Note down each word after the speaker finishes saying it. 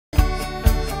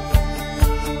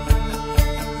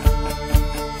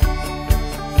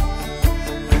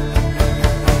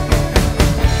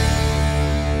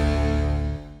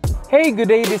Hey, good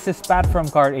day, this is Pat from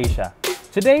Car Asia.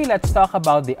 Today, let's talk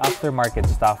about the aftermarket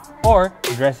stuff or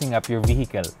dressing up your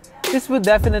vehicle. This will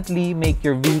definitely make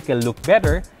your vehicle look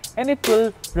better and it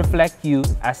will reflect you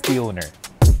as the owner.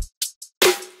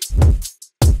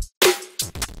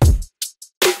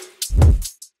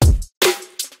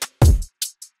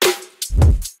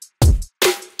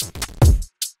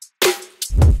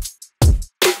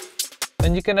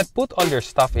 When you cannot put all your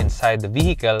stuff inside the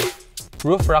vehicle,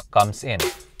 roof rack comes in.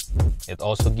 It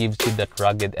also gives you that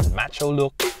rugged and macho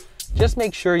look. Just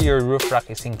make sure your roof rack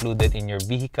is included in your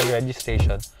vehicle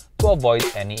registration to avoid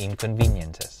any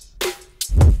inconveniences.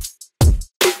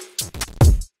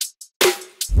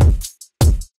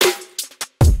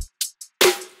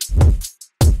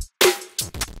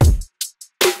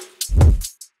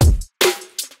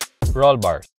 Roll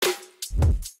bars.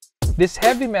 These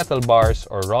heavy metal bars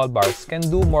or roll bars can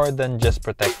do more than just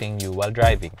protecting you while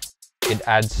driving. It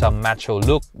adds some macho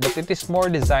look, but it is more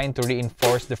designed to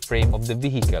reinforce the frame of the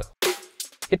vehicle.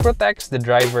 It protects the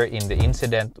driver in the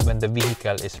incident when the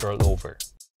vehicle is rolled over.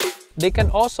 They can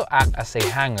also act as a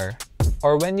hanger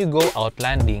or when you go out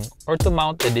landing or to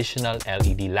mount additional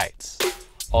LED lights,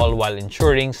 all while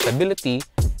ensuring stability,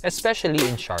 especially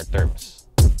in short terms.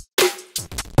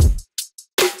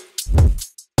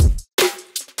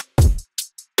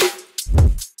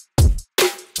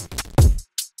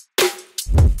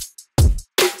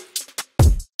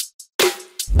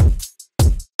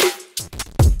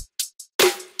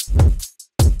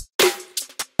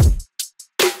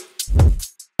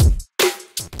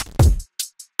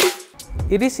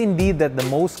 It is indeed that the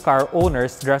most car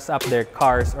owners dress up their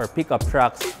cars or pickup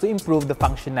trucks to improve the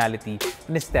functionality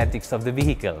and aesthetics of the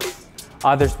vehicles.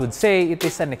 Others would say it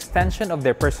is an extension of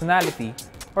their personality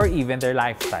or even their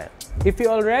lifestyle. If you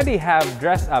already have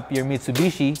dressed up your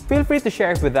Mitsubishi, feel free to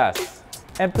share it with us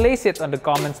and place it on the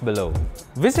comments below.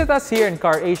 Visit us here in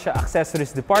Car Asia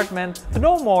Accessories Department to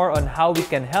know more on how we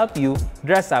can help you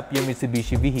dress up your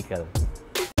Mitsubishi vehicle.